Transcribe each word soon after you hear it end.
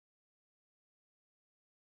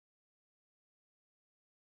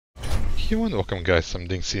Hello and welcome guys, I'm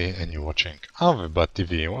DinXy and you're watching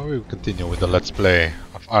TV, where we will continue with the Let's Play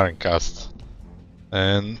of Ironcast.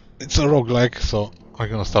 And it's a roguelike, so I'm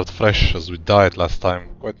gonna start fresh as we died last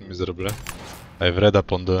time, quite miserably. I've read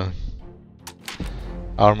up on the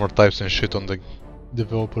armor types and shit on the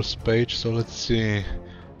developer's page, so let's see.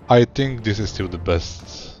 I think this is still the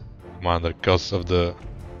best commander because of the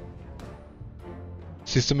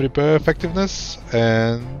system repair effectiveness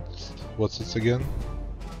and... what's this again?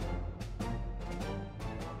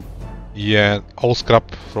 Yeah, all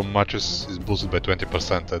scrap from matches is boosted by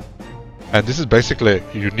 20%, and this is basically,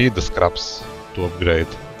 you need the scraps to upgrade.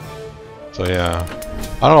 So yeah,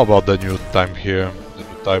 I don't know about the new time here, the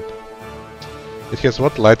new type. It has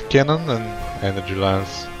what? Light cannon and energy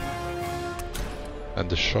lance. And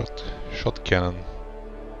the shot cannon.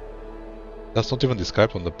 That's not even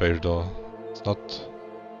described on the page though. It's not...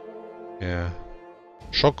 yeah.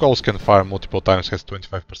 Shock calls can fire multiple times, has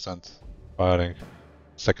 25% firing.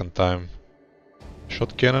 Second time.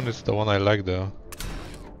 Shot cannon is the one I like though.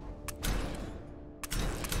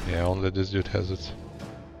 Yeah, only this dude has it.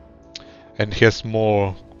 And it has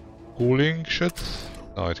more cooling shit.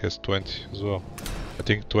 No, it has 20 as well. I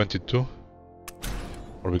think 22.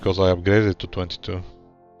 Or because I upgraded it to 22.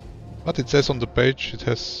 But it says on the page it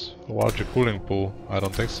has a larger cooling pool. I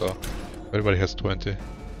don't think so. Everybody has 20.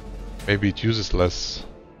 Maybe it uses less.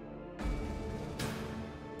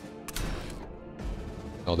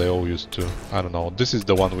 No, they all use 2. I don't know. This is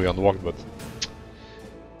the one we unlocked, but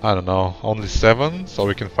I don't know. Only 7, so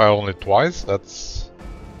we can fire only twice. That's...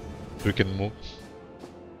 we can move.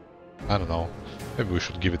 I don't know. Maybe we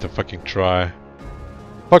should give it a fucking try.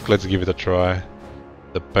 Fuck, let's give it a try.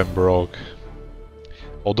 The Pembroke.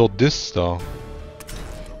 Although this though,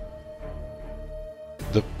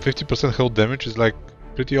 the 50% health damage is like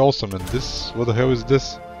pretty awesome, and this, what the hell is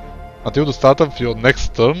this? Until the start of your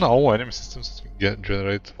next turn, all enemy systems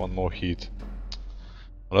generate 1 more heat.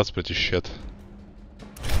 Well, that's pretty shit.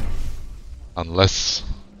 Unless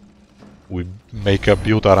we make a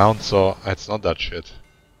build around, so it's not that shit.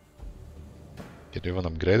 Can you even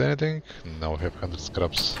upgrade anything? No, we have 100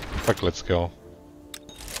 scraps. Fuck, let's go.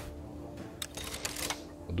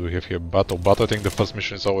 What do we have here? Battle. Battle, I think the first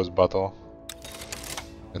mission is always battle.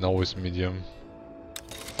 And always medium.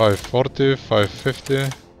 540,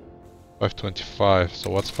 550, 525. So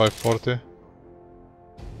what's 540?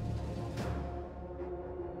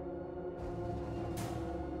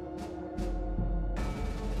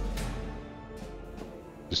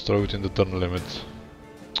 Destroy within the turn limit.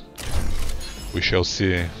 We shall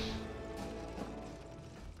see.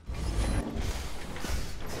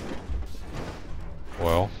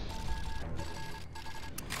 Well,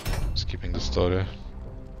 skipping the story.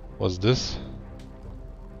 What's this?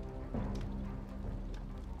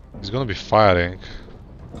 He's gonna be firing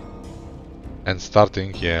and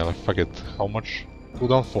starting. Yeah, like, fuck it. How much?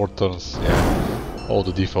 Cooldown 4 turns. Yeah, all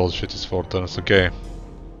the default shit is 4 turns. Okay,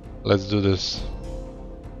 let's do this.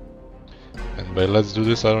 And by let's do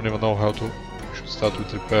this, I don't even know how to. We should start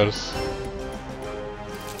with repairs.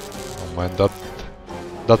 Oh man,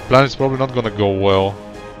 that plan is probably not gonna go well.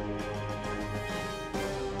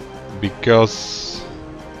 Because...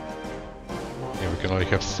 yeah, we can only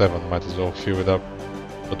have 7, might as well fill it up.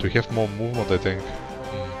 But we have more movement, I think.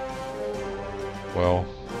 Well,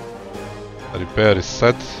 the repair is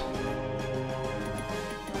set.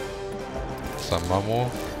 Some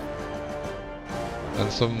ammo. And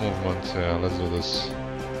some movement, yeah, let's do this.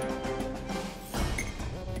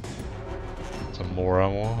 Some more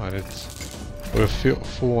ammo, and we're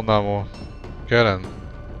full on ammo. Okay then.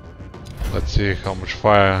 Let's see how much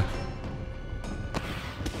fire.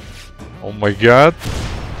 Oh my god!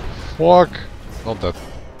 Fuck! Not that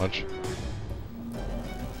much.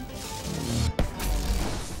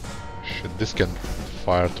 Shit, this can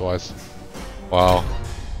fire twice. Wow.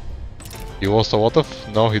 He lost a lot of?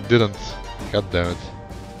 No, he didn't. God damn it.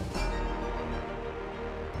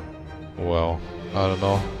 Well, I don't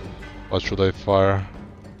know. What should I fire?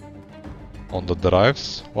 On the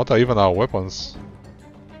drives? What are even our weapons?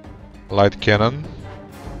 Light cannon.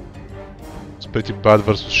 It's pretty bad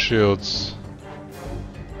versus shields.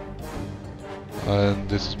 And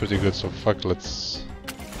this is pretty good, so fuck, let's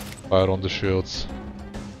fire on the shields.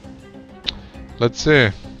 Let's see.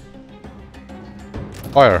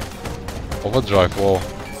 Fire. Overdrive, whoa.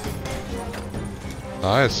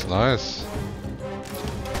 Nice, nice.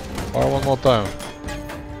 Fire one more time.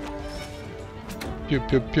 Pew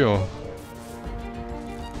pew pew.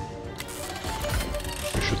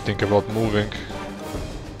 We should think about moving.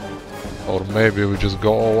 Or maybe we just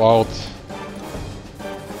go all out.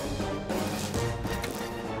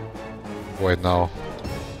 Wait now.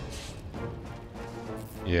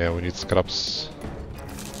 Yeah, we need scraps.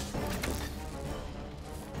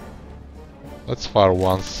 Let's fire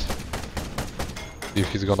once. See if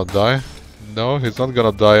he's gonna die. No, he's not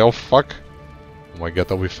gonna die. Oh fuck. Oh my god,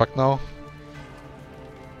 are we fucked now?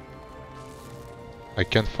 I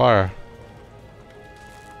can't fire.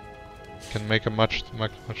 Can make a match too.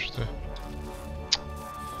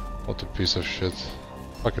 What a piece of shit.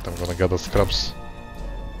 Fuck it, I'm gonna get the scraps.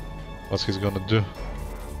 What's he's gonna do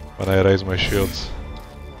when I raise my shields?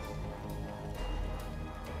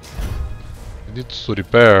 He needs to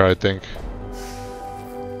repair, I think.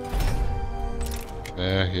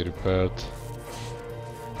 Yeah, he repaired.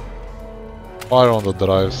 Fire on the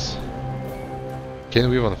drives. Can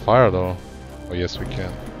we even fire though? Oh yes, we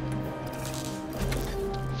can.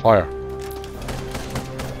 Fire.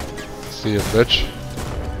 See you, bitch.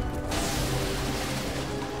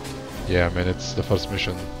 Yeah, I mean, it's the first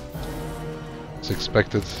mission. It's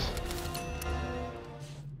expected.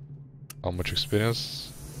 How much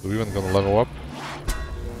experience? Are we even gonna level up?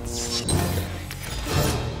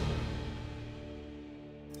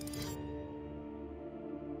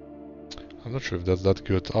 I'm not sure if that's that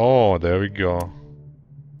good. Oh, there we go.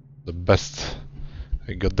 The best.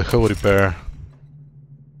 I got the hull repair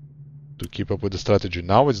to keep up with the strategy.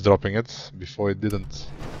 Now it's dropping it. Before it didn't.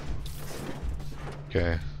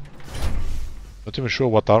 Okay. Not even sure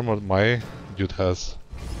what armor my dude has.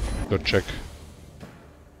 Go check.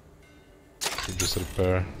 Should just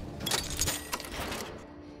repair.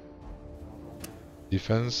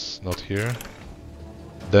 Defense, not here.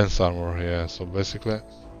 Dense armor, yeah, so basically...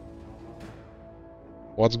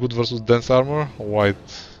 What's good versus dense armor? White.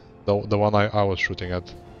 The one I was shooting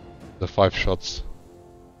at. The 5 shots.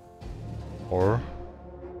 Or...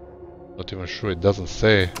 Not even sure, it doesn't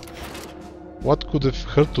say. What could have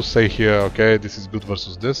hurt to say here, okay, this is good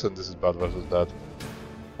versus this and this is bad versus that.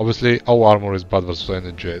 Obviously, our armor is bad versus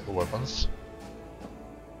energy weapons.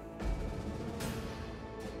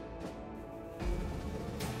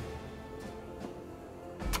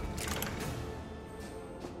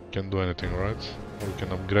 Can't do anything, right? Or we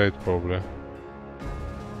can upgrade, probably.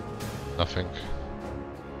 Nothing.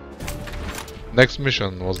 Next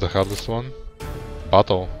mission was the hardest one.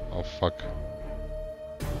 Battle. Oh fuck.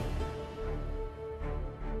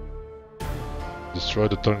 Destroy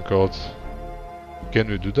the turncoat. Can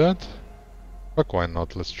we do that? Fuck, why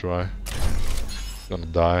not? Let's try. Gonna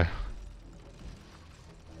die.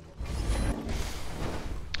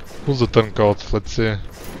 Who's the turncoat? Let's see.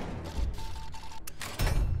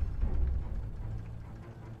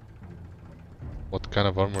 What kind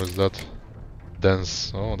of armor is that?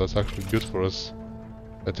 Dense. Oh, that's actually good for us,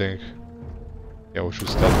 I think. Yeah, we should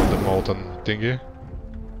start with the molten thingy.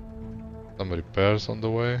 Some repairs on the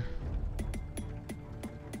way.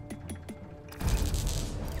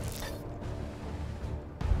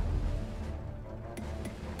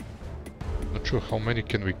 Not sure how many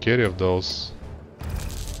can we carry of those.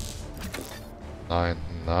 9,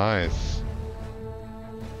 nice.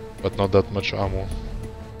 But not that much ammo.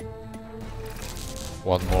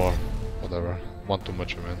 One more, whatever. One too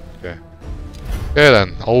much, I mean. Okay. Okay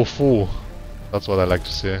then, all full. That's what I like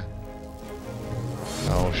to see.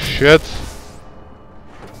 Oh shit.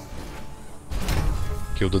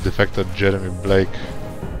 Kill the defector Jeremy Blake.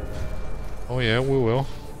 Oh yeah, we will.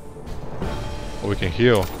 Oh, we can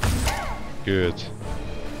heal. Good.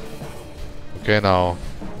 Okay, now.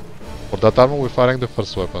 For that armor, we're firing the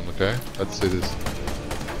first weapon, okay? Let's see this.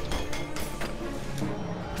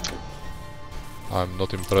 I'm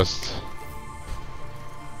not impressed.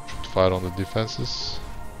 Should fire on the defenses.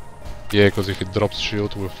 Yeah, because if it drops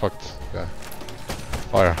shield, we're fucked. Okay.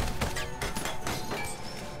 Fire.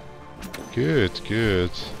 Good,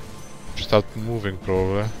 good. Just start moving,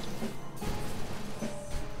 probably.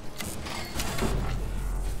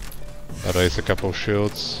 Erase a couple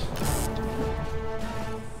shields.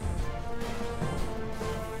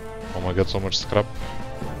 Oh my god, so much scrap.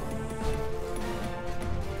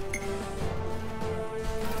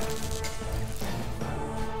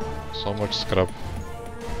 So much scrap.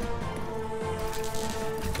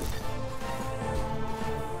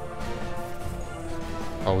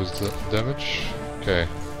 How is the damage? Okay,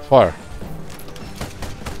 fire.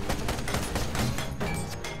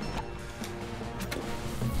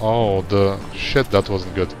 Oh, the shit, that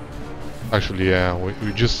wasn't good. Actually, yeah, we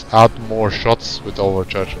just add more shots with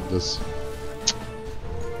overcharge on this.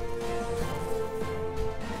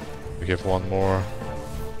 We have one more.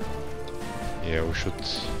 Yeah, we should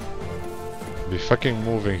be fucking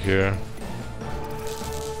moving here.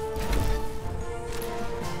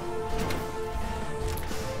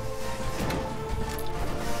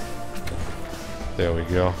 There we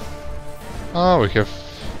go. Ah, we have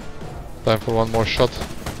Time for one more shot.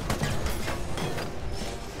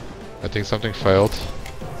 I think something failed.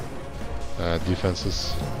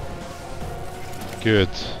 Defenses. Good.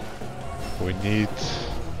 We need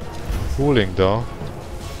cooling though.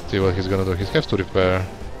 See what he's gonna do. He has to repair.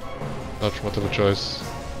 Not much of a choice.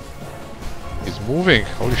 He's moving.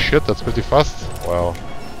 Holy shit, that's pretty fast. Wow.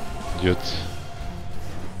 Dude.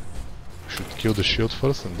 Should kill the shield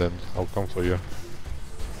first and then I'll come for you.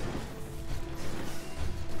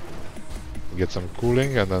 Get some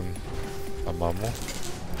cooling and then some ammo.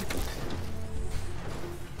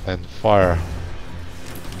 And fire.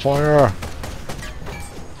 Fire!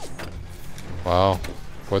 Wow,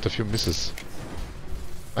 quite a few misses.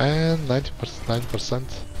 Man, 99%.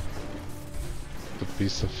 A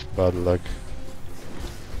piece of bad luck.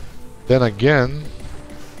 Then again,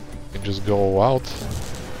 you can just go out.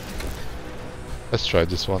 Let's try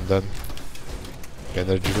this one then.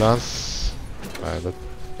 Energy lance. Man, that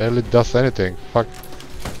barely does anything. Fuck.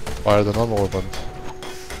 Fire the normal weapon.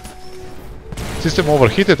 System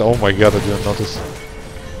overheated. Oh my god, I didn't notice.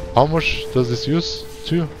 How much does this use?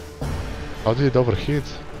 2? How did it overheat?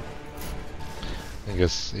 I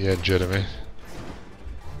guess, yeah, Jeremy.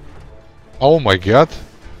 Oh my god!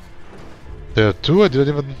 There are 2? I didn't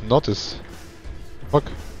even notice. Fuck.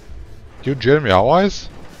 You Jeremy allies?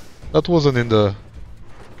 That wasn't in the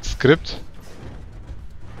script.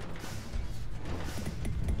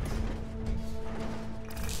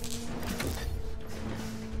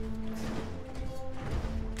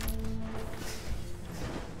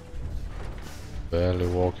 Barely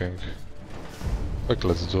walking. Quick,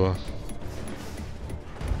 let's do a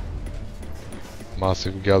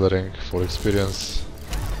massive gathering for experience.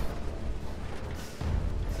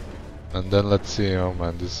 And then let's see. Oh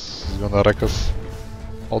man, this is gonna wreck us.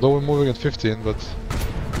 Although we're moving at 15, but...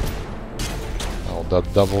 Oh,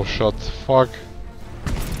 that double shot. Fuck.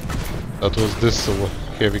 That was this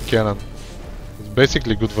heavy cannon. It's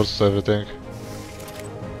basically good versus everything.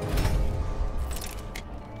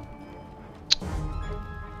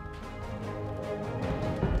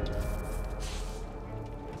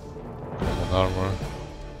 Armor.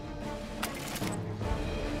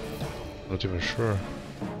 Not even sure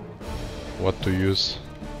what to use.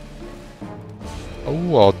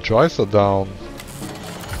 Oh, our drives are down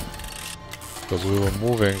because we were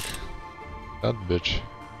moving. That bitch.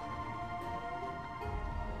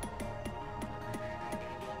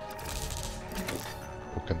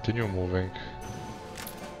 We'll continue moving.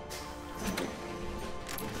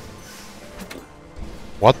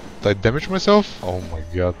 What? I damaged myself? Oh my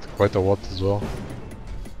god, quite a lot as well.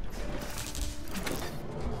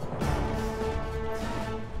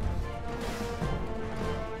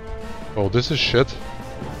 Oh, this is shit.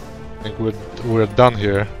 I think we're done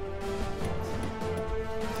here.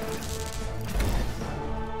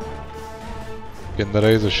 Can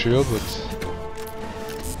raise a shield, but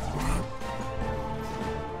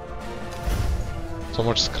so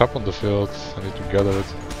much scrap on the field. I need to gather it.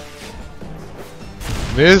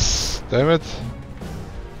 Miss! Damn it!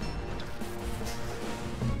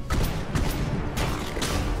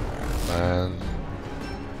 Man.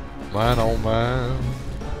 Man, oh man.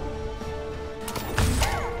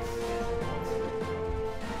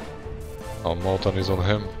 Oh, Molten is on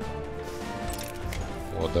him.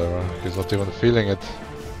 Whatever, he's not even feeling it.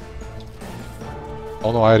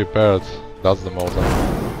 Oh no, I repaired. That's the Molten.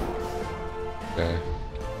 Okay.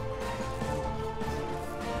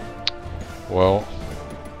 Well,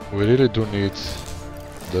 we really do need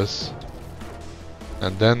this.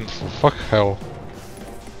 And then, for fuck hell,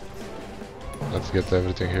 let's get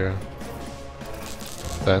everything here.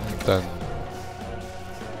 10, 10.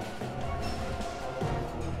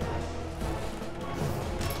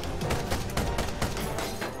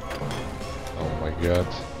 Oh my god.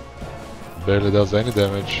 Barely does any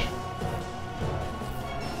damage.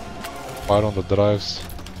 Fire on the drives.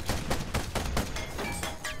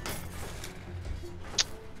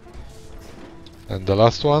 And the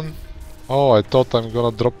last one? Oh, I thought I'm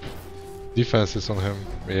gonna drop defenses on him.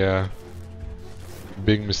 Yeah.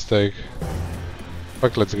 Big mistake.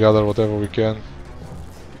 Fuck, let's gather whatever we can.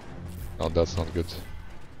 No, that's not good.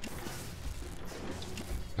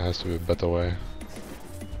 There has to be a better way.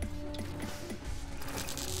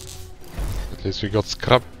 At least we got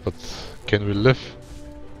scrap, but can we live?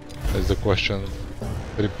 That's the question.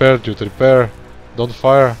 Repair, dude, repair! Don't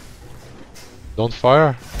fire! Don't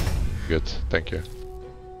fire! Good, thank you.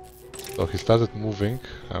 So he started moving.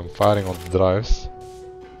 I'm firing on the drives.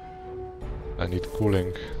 I need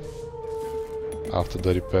cooling after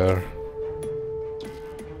the repair.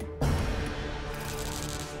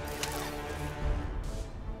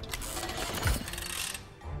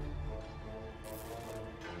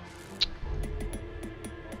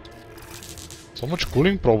 So much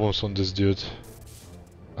cooling problems on this dude.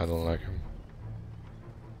 I don't like him.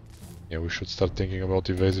 Yeah, we should start thinking about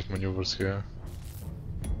evasive maneuvers here.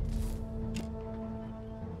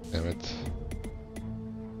 Damn it.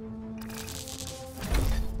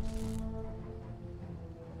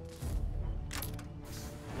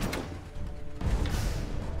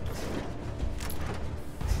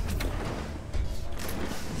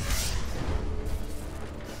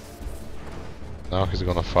 Now he's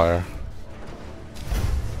gonna fire.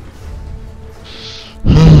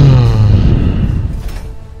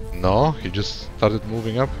 No, he just started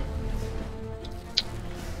moving up.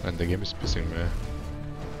 And the game is pissing me.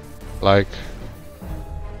 Like,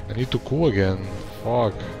 I need to cool again.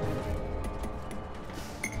 Fuck.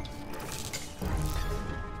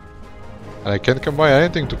 And I can't combine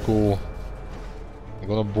anything to cool. I'm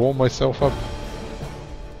gonna blow myself up.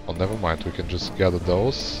 Oh, never mind, we can just gather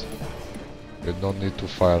those. We don't need to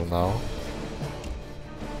fire now.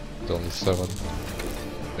 It's only 7.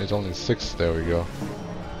 It's only 6, there we go.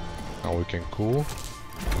 Now we can cool.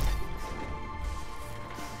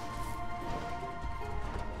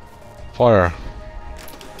 Fire.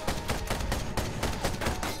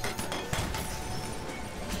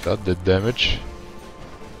 That did damage.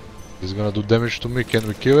 He's gonna do damage to me, can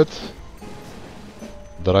we kill it?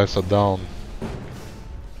 The rifles are down.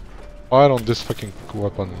 Fire on this fucking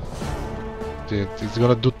weapon. It's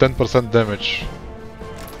gonna do 10% damage.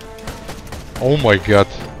 Oh my god.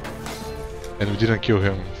 And we didn't kill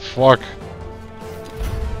him. Fuck.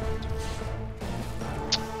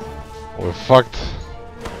 We're fucked.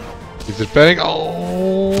 He's repairing.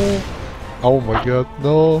 Oh! Oh my god,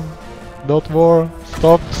 no. Not more.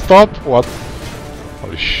 Stop, stop! What?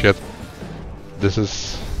 Holy shit. This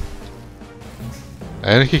is...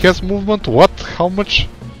 And he has movement? What? How much?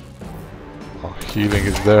 Oh, healing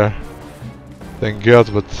is there. Thank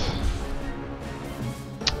god, but...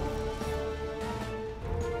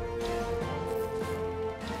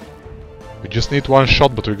 We just need one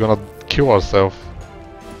shot, but we're gonna kill ourselves.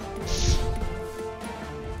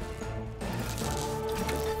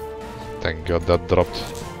 Thank god that dropped.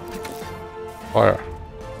 Fire.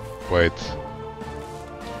 Wait.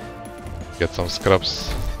 Get some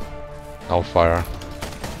scraps. Now fire.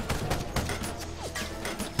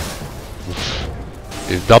 Oof.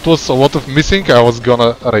 If that was a lot of missing, I was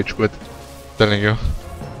gonna rage quit. Telling you.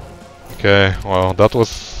 Okay, well, that was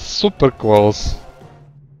super close.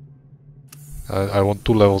 I want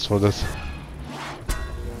 2 levels for this.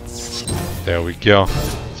 There we go.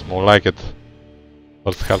 It's more like it.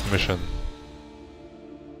 First hard mission.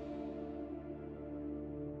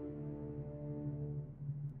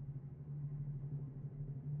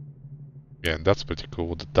 Yeah, that's pretty cool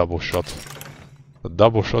with the double shot. The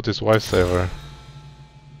double shot is lifesaver.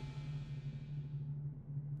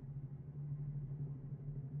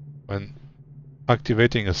 When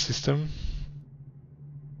activating a system,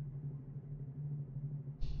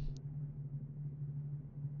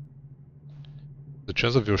 the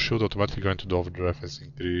chance of your shield automatically going to the overdrive has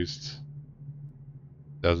increased.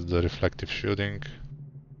 That's the reflective shielding.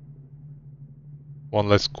 1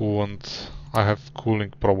 less coolant. I have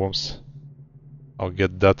cooling problems. I'll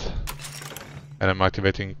get that. And I'm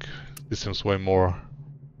activating systems way more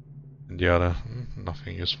than the other.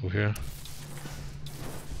 Nothing useful here.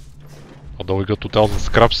 Although we got 2000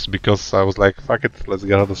 scraps because I was like, fuck it, let's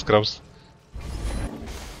get the scraps.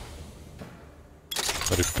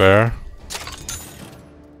 Repair.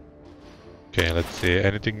 Okay, let's see,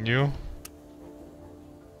 anything new?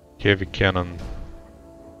 Heavy cannon.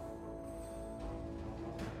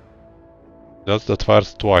 That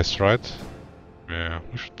fires twice, right? Yeah,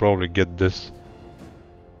 we should probably get this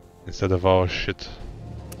instead of our shit.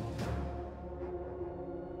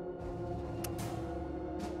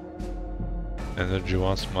 Energy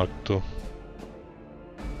ones, Mark II.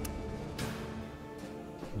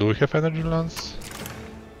 Do we have energy lance?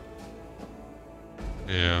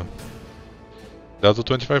 Yeah. That's a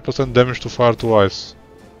 25% damage to fire twice.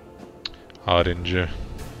 RNG.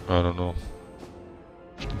 I don't know.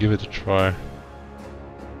 Should give it a try.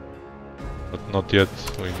 But not yet,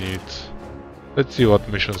 we need... Let's see what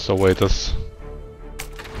missions await us.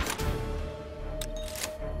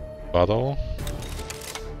 Battle?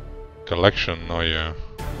 Collection, oh yeah.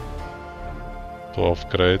 12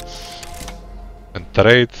 crates. And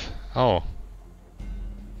trade? Oh.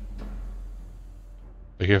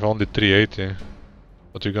 We have only 380.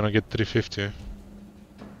 But we're gonna get 350.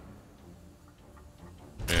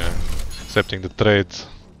 Yeah. Accepting the trade.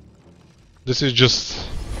 This is just...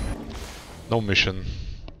 no mission.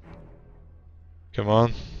 Come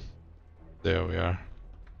on. There we are.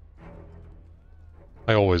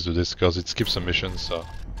 I always do this because it skips a mission, so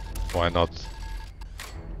why not?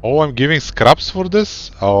 Oh, I'm giving scraps for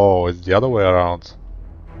this? Oh, it's the other way around.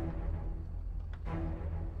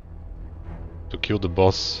 To kill the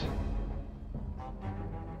boss.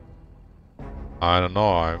 I don't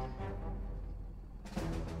know,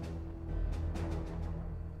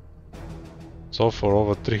 So for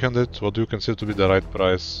over 300, what do you consider to be the right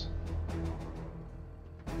price?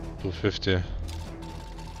 250.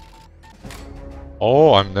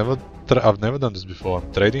 Oh, I've never done this before.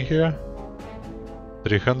 I'm trading here.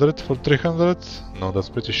 300 for 300? No, that's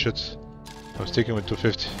pretty shit. I'm sticking with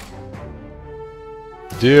 250.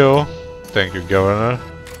 Deal. Thank you, Governor.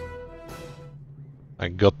 I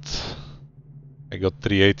got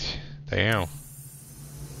 380. Damn.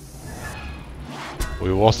 We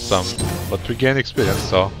lost some, but we gained experience,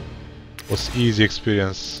 so it was easy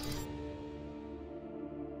experience.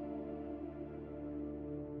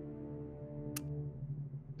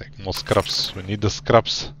 Take more scraps. We need the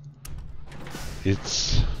scraps.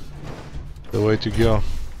 It's the way to go.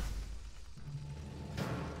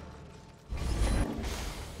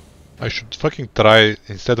 I should fucking try,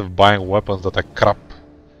 instead of buying weapons that are crap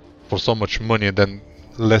for so much money and then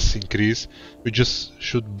less increase, we just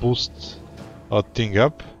should boost our thing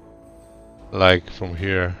up. Like from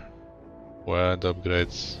here, where the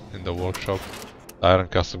upgrades in the workshop, the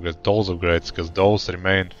Ironcast upgrades, those upgrades, because those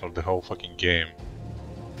remain for the whole fucking game.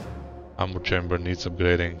 Ammo chamber needs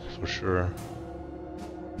upgrading for sure.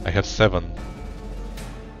 I have 7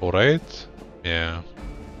 or 8, yeah.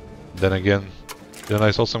 Then again, then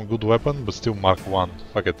I saw some good weapon, but still Mark 1.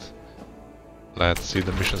 Fuck it. Let's see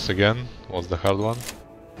the missions again. What's the hard one?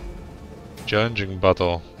 Challenging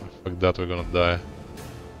battle. Fuck that, we're gonna die.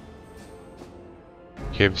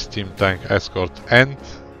 Heavy steam tank escort and...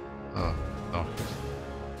 Oh,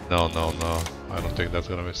 no. No. I don't think that's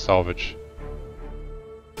gonna be salvage.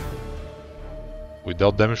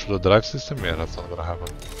 Without damage to the drive system? Yeah, that's not gonna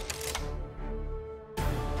happen.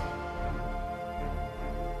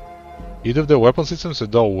 Either the weapon systems or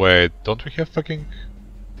no, wait, don't we have fucking...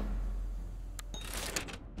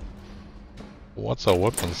 What's our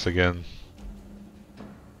weapons again?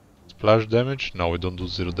 Splash damage? No, we don't do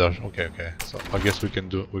zero dash. Okay. So I guess we can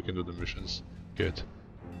do the missions. Good.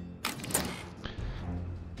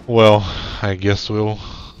 Well, I guess we'll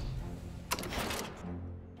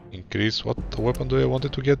increase. What weapon do I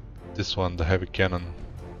wanted to get? This one, the heavy cannon.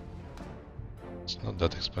 It's not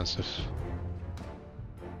that expensive.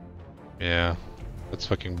 Yeah, let's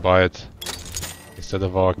fucking buy it instead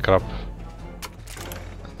of our crap.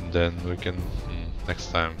 And then we can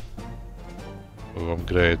next time we'll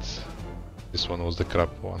upgrade. This one was the crap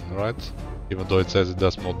one, right? Even though it says it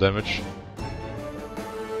does more damage.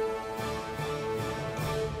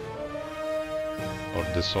 Or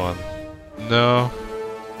this one. No.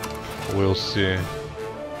 We'll see.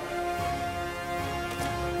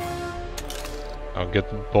 I'll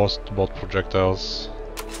get both projectiles.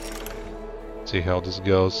 See how this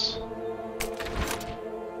goes.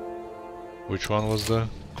 Which one was the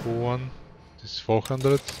cool one? This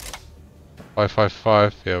 400?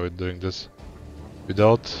 555, yeah, we're doing this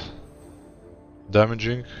without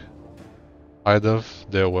damaging either of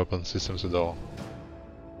their weapon systems at all.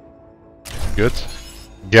 Good.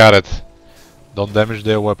 Got it. Don't damage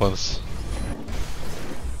their weapons.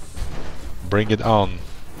 Bring it on.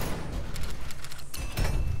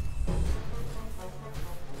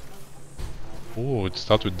 Ooh, it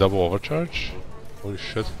starts with double overcharge? Holy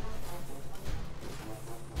shit.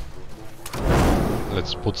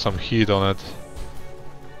 Let's put some heat on it.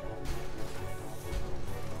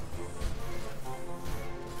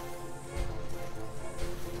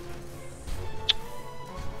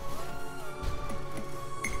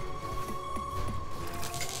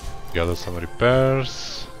 Gather some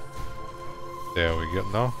repairs. There we go.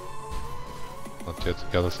 No? Not yet.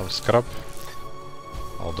 Gather some scrap.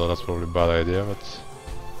 Although that's probably a bad idea, but...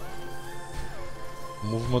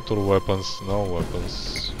 Movement or weapons? No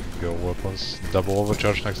weapons. Go weapons. Double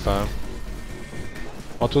overcharge next time.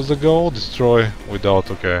 What was the goal? Destroy without,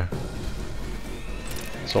 okay.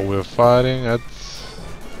 So we're firing at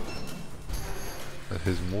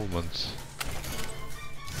his movement.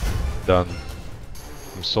 Done.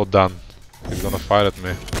 I'm so done. He's gonna fire at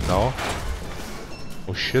me. No.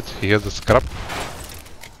 Oh shit, he has a scrap.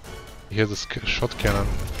 He has a shot cannon.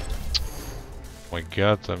 Oh my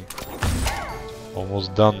god, I'm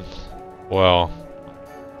almost done. Well,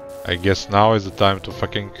 I guess now is the time to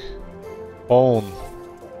fucking own.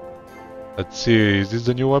 Let's see, is this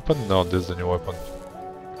the new weapon? No, this is the new weapon.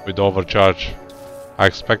 With overcharge. I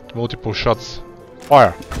expect multiple shots.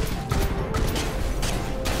 Fire!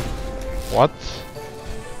 What?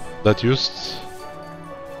 that used?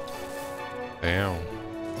 Damn.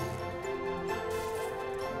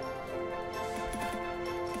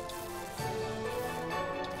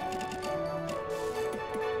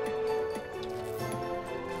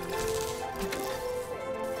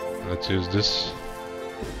 Let's use this.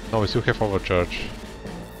 No, we still have overcharge.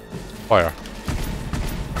 Fire.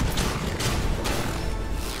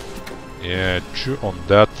 Yeah, chew on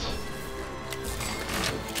that.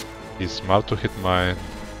 He's smart to hit mine.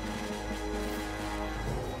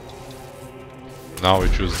 Now we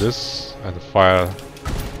choose this and fire.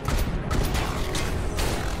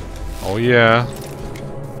 Oh yeah.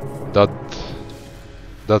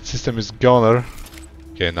 That system is goner.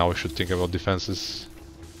 Okay, now we should think about defenses.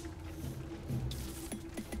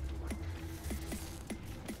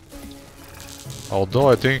 Although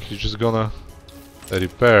I think he's just gonna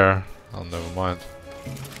repair. Oh, never mind.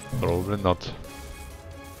 Probably not.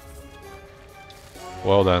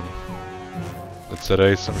 Well then, let's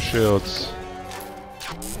erase some shields.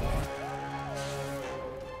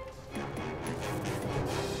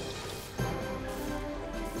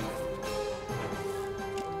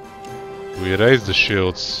 We erase the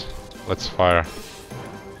shields. Let's fire.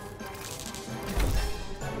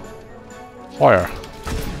 Fire.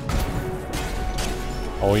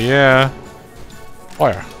 Oh yeah.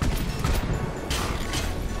 Fire.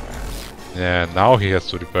 Yeah, now he has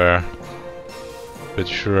to repair.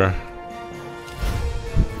 Pretty sure.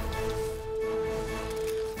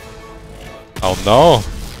 Oh no!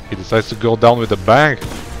 He decides to go down with a bang.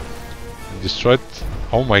 And destroyed.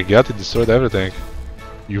 Oh my god, he destroyed everything.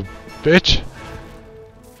 You bitch!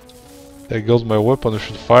 There goes my weapon, I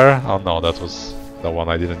should fire. Oh no, that was the one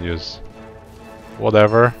I didn't use.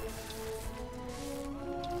 Whatever.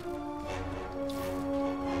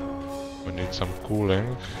 We need some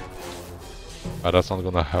cooling. But that's not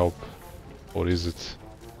gonna help. Or is it?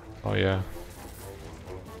 Oh yeah.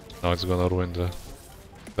 No, it's gonna ruin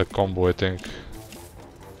the combo, I think.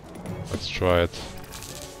 Let's try it.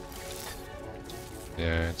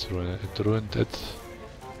 Yeah, it ruined it.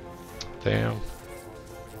 Damn.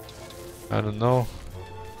 I don't know.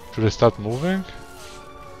 Should I start moving?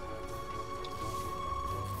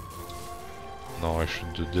 No, I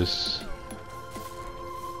should do this.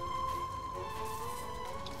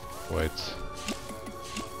 Wait.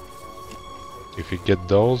 If we get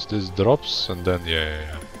those, this drops, and then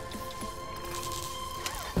yeah.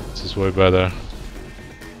 This is way better.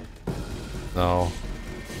 Now,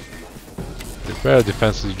 repair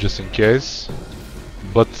defenses just in case,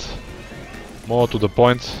 but more to the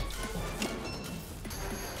point,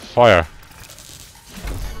 fire.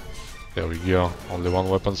 There we go. Only one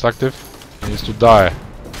weapon's active. He needs to die.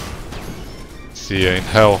 See ya in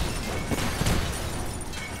hell.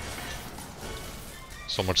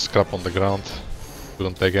 So much scrap on the ground.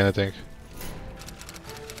 Couldn't take anything.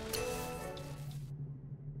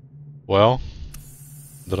 Well,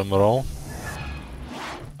 drum roll.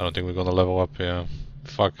 I don't think we're gonna level up, yeah.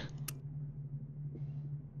 Fuck.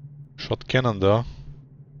 Shot cannon though.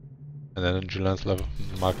 And energy lens level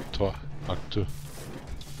Mark 2.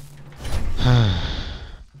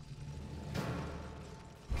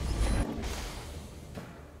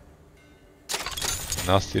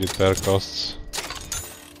 Nasty repair costs.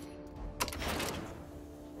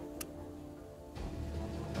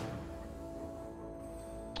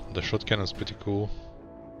 The shot cannon's pretty cool.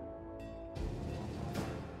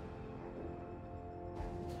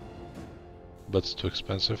 But it's too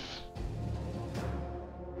expensive.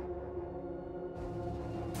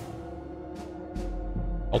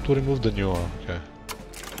 How to remove the new one? Okay.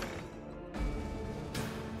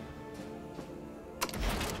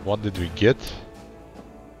 What did we get?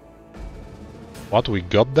 What, we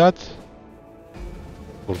got that?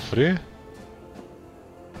 For free?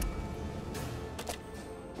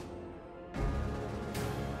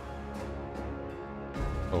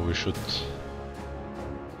 Oh, we should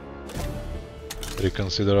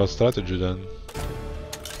reconsider our strategy then.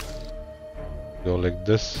 Go like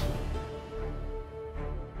this.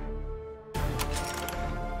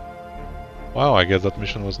 Wow, I guess that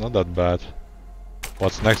mission was not that bad.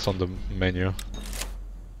 What's next on the menu?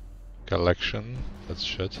 Collection, that's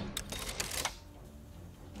shit.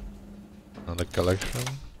 Another collection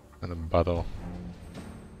and a battle.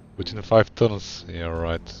 Within 5 turns, yeah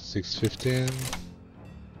right. 615,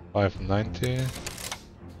 590,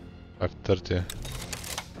 530.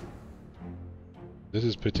 This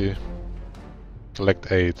is pretty.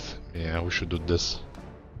 Collect 8. Yeah, we should do this.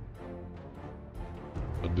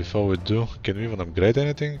 But before we do, can we even upgrade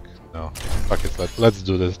anything? No. Fuck it, let's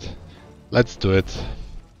do this. Let's do it.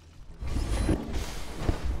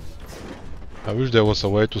 I wish there was a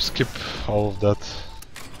way to skip all of that.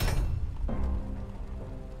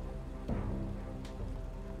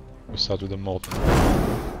 We start with the molten.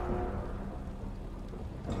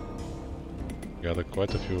 Got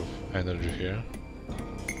quite a few energy here.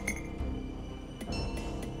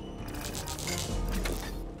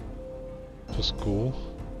 It was cool.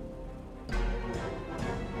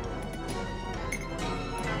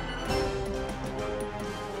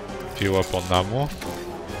 Few up on ammo.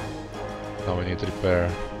 Now we need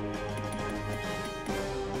repair.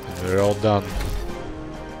 And we're all done.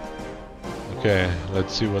 Okay,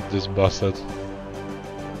 let's see what this bastard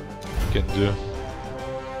can do.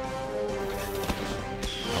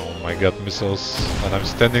 Oh my god, missiles. And I'm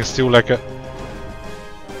standing still like a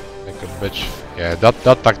bitch. Yeah,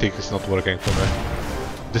 that tactic is not working for me.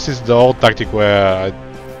 This is the old tactic where I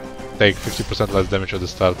take 50% less damage at the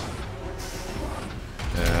start.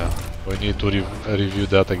 Yeah, we need to review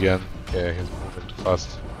that again. Okay, he's moving too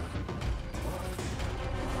fast.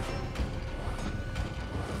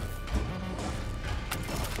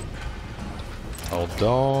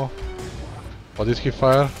 Although, what did he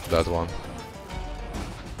fire? That one.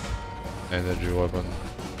 Energy weapon.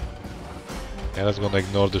 Yeah, that's gonna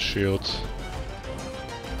ignore the shield.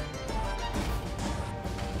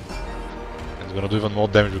 And it's gonna do even more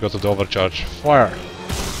damage because of the overcharge. Fire!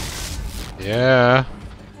 Yeah.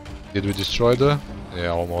 Did we destroy the? Yeah,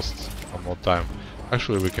 almost. One more time.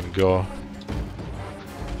 Actually, we can go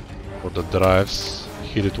for the drives.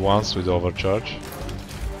 Hit it once with the overcharge.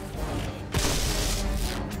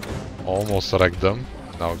 Almost wrecked them.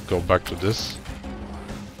 Now go back to this.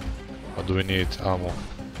 What do we need? Ammo.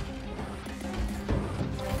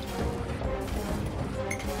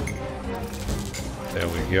 There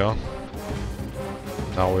we go.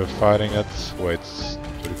 Now we're firing at... wait,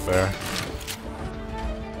 to repair.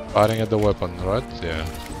 Firing at the weapon, right? Yeah.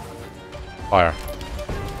 Fire.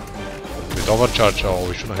 With overcharge, oh,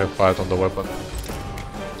 we shouldn't have fired on the weapon.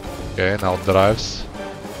 Okay, now drives.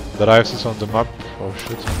 Drives is on the map. Oh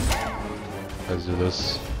shit. Let's do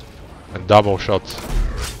this. And double shot.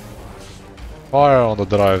 Fire on the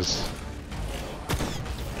drives.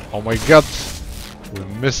 Oh my god! We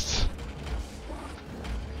missed.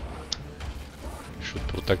 We should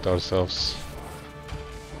protect ourselves.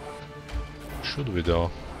 Should we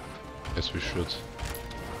though? Yes, we should.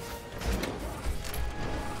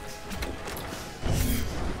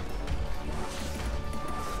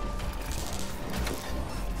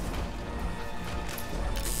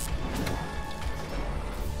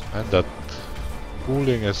 And that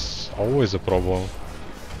cooling is always a problem.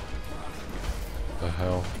 The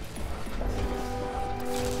hell.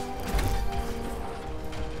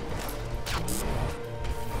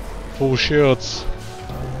 Full shields.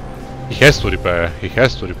 He has to repair. He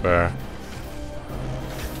has to repair.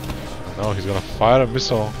 No, he's gonna fire a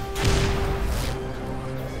missile.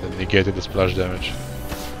 Then negated the splash damage.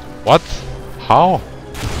 What? How?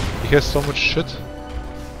 He has so much shit.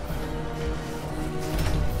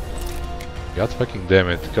 God fucking damn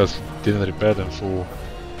it, because he didn't repair them full.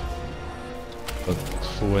 But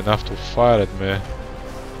full enough to fire at me.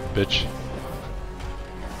 Bitch.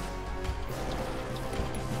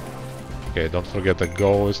 Okay, don't forget the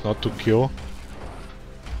goal is not to kill.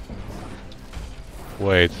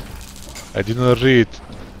 Wait. I didn't read.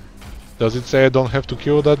 Does it say I don't have to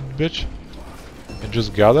kill that bitch? And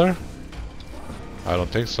just gather? I don't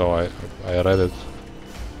think so, I read it.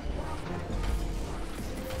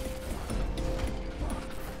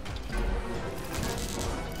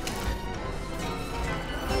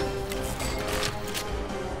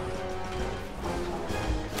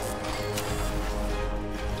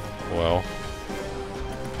 Well,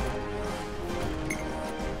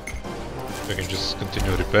 we can just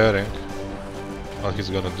continue repairing. What he's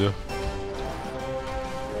gonna do,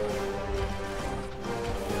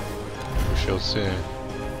 we shall see.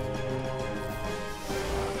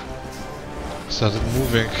 Started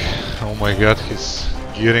moving. Oh my god, he's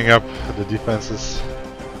gearing up the defenses.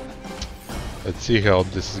 Let's see how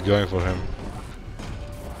this is going for him.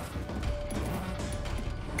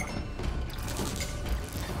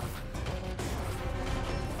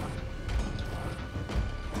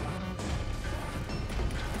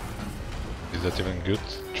 Is that even good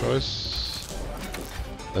choice?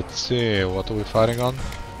 Let's see, what are we firing on?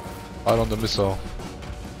 Fire on the missile.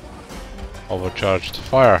 Overcharged.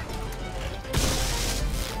 Fire!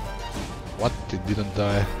 What? It didn't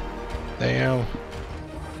die. Damn!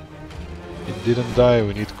 It didn't die,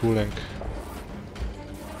 we need cooling.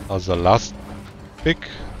 As the last pick?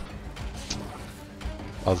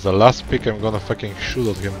 As the last pick, I'm gonna fucking shoot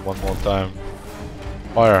at him one more time.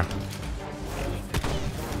 Fire!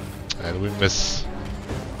 And we miss.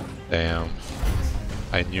 Damn.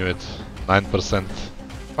 I knew it. 9%.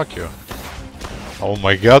 Fuck you. Oh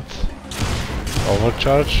my god.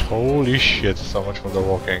 Overcharge? Holy shit, so much for the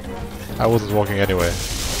walking. I wasn't walking anyway.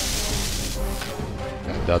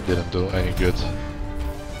 And that didn't do any good.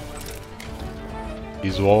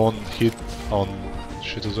 He's one hit on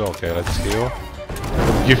shit as well. Okay, let's heal.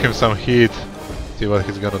 Give him some heat. See what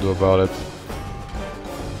he's gonna do about it.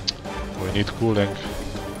 We need cooling.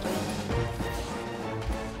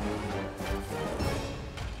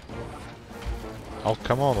 Oh,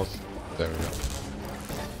 come on. There we go.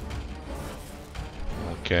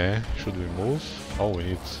 Okay, should we move? Oh, we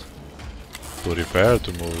need to repair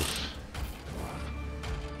to move.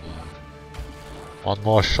 One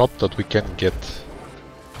more shot that we can get.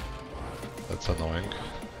 That's annoying.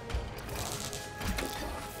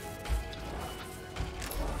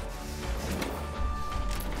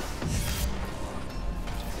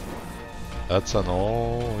 That's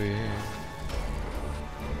annoying.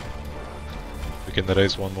 We can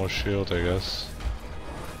raise one more shield, I guess.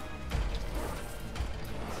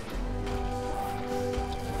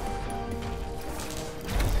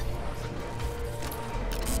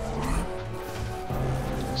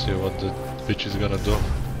 See what the bitch is gonna do.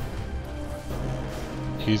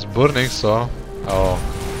 He's burning, so... Oh.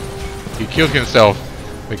 He killed himself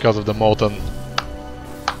because of the molten.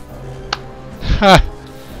 Ha!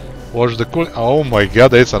 Watch the cool... Oh my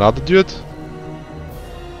god, there's another dude?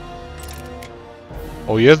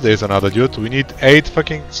 Oh yes, there's another dude. We need 8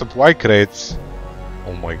 fucking supply crates.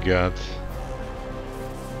 Oh my god.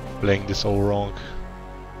 Playing this all wrong.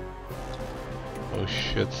 Oh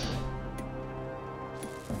shit.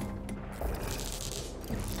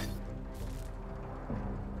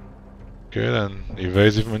 Okay then,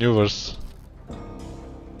 evasive maneuvers.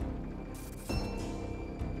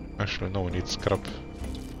 Actually no, we need scrap.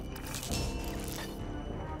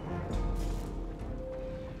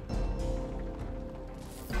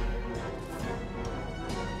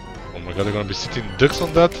 Oh my god, they're gonna be sitting ducks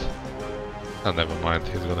on that? Ah, never mind,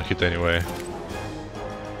 he's gonna hit anyway.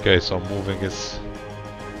 Okay, so moving is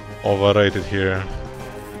overrated here.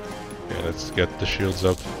 Okay, let's get the shields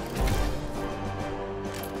up.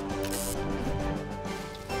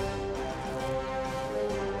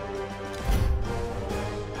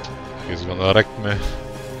 He's gonna wreck me.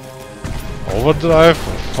 Overdrive?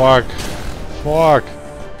 Oh, fuck. Fuck.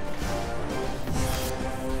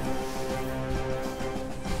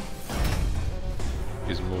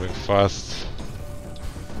 He's moving fast.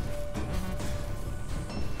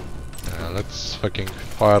 Yeah, let's fucking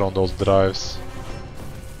fire on those drives.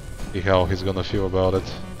 See how he's gonna feel about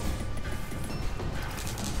it.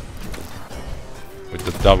 With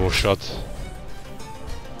the double shot.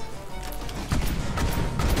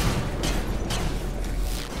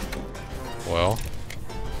 Well,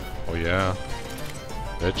 oh yeah,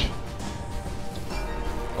 bitch.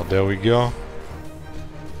 Oh, there we go.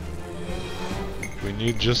 We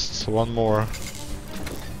need just one more.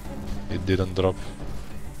 It didn't drop.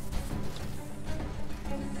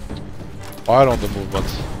 Fire on the movement.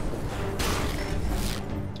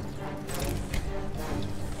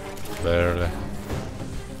 Barely.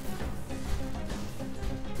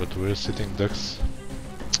 But we're sitting ducks.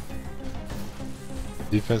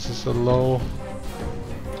 Defense is so low.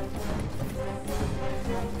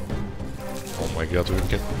 Oh my god,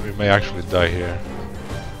 we may actually die here.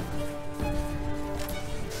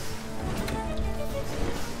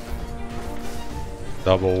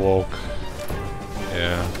 Double walk.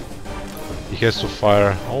 Yeah. He has to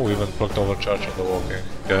fire. Oh, we even blocked overcharge on the walking.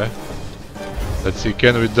 Okay. Let's see,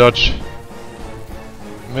 can we dodge?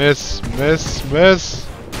 Miss, miss, miss!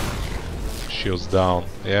 Shields down.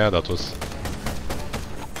 Yeah, that was...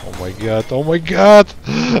 Oh my god, oh my god!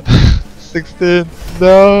 16,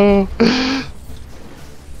 no!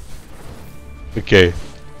 Okay,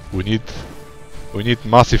 we need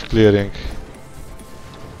massive clearing.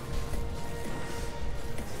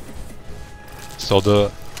 So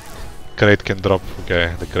the crate can drop.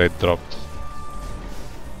 Okay, the crate dropped.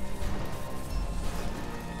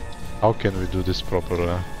 How can we do this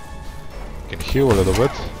properly? Can heal a little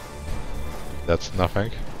bit. That's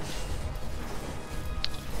nothing.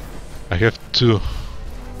 I have 2.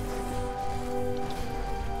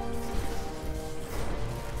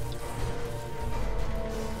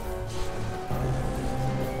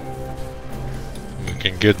 We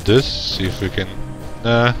can get this, see if we can...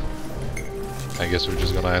 Nah. I guess we're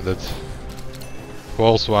just gonna end it.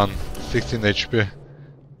 Close one, 16 HP.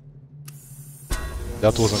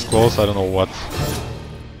 That wasn't close, I don't know what.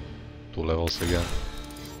 2 levels again.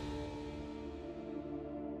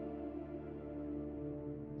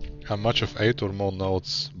 How much of 8 or more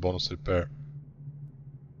nodes bonus repair?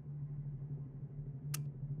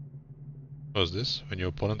 What's this? When your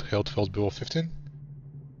opponent health falls below 15?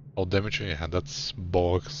 All damage? Yeah, that's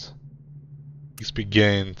bogs. XP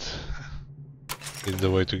gained is the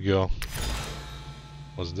way to go.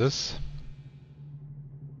 What's this?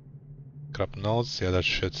 Crap nodes? Yeah, that's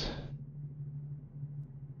shit.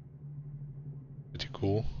 Pretty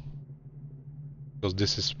cool. Because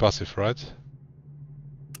this is passive, right?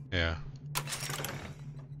 Yeah.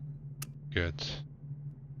 Good.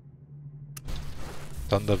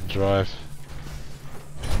 Standard drive.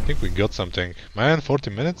 I think we got something. Man, 40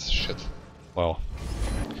 minutes? Shit. Well,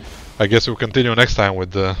 I guess we'll continue next time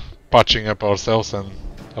with patching up ourselves and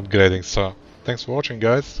upgrading. So, thanks for watching,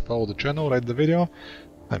 guys. Follow the channel, rate the video.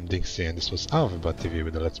 I'm DinXy and this was TV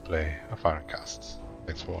with the Let's Play of Ironcast.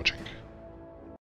 Thanks for watching.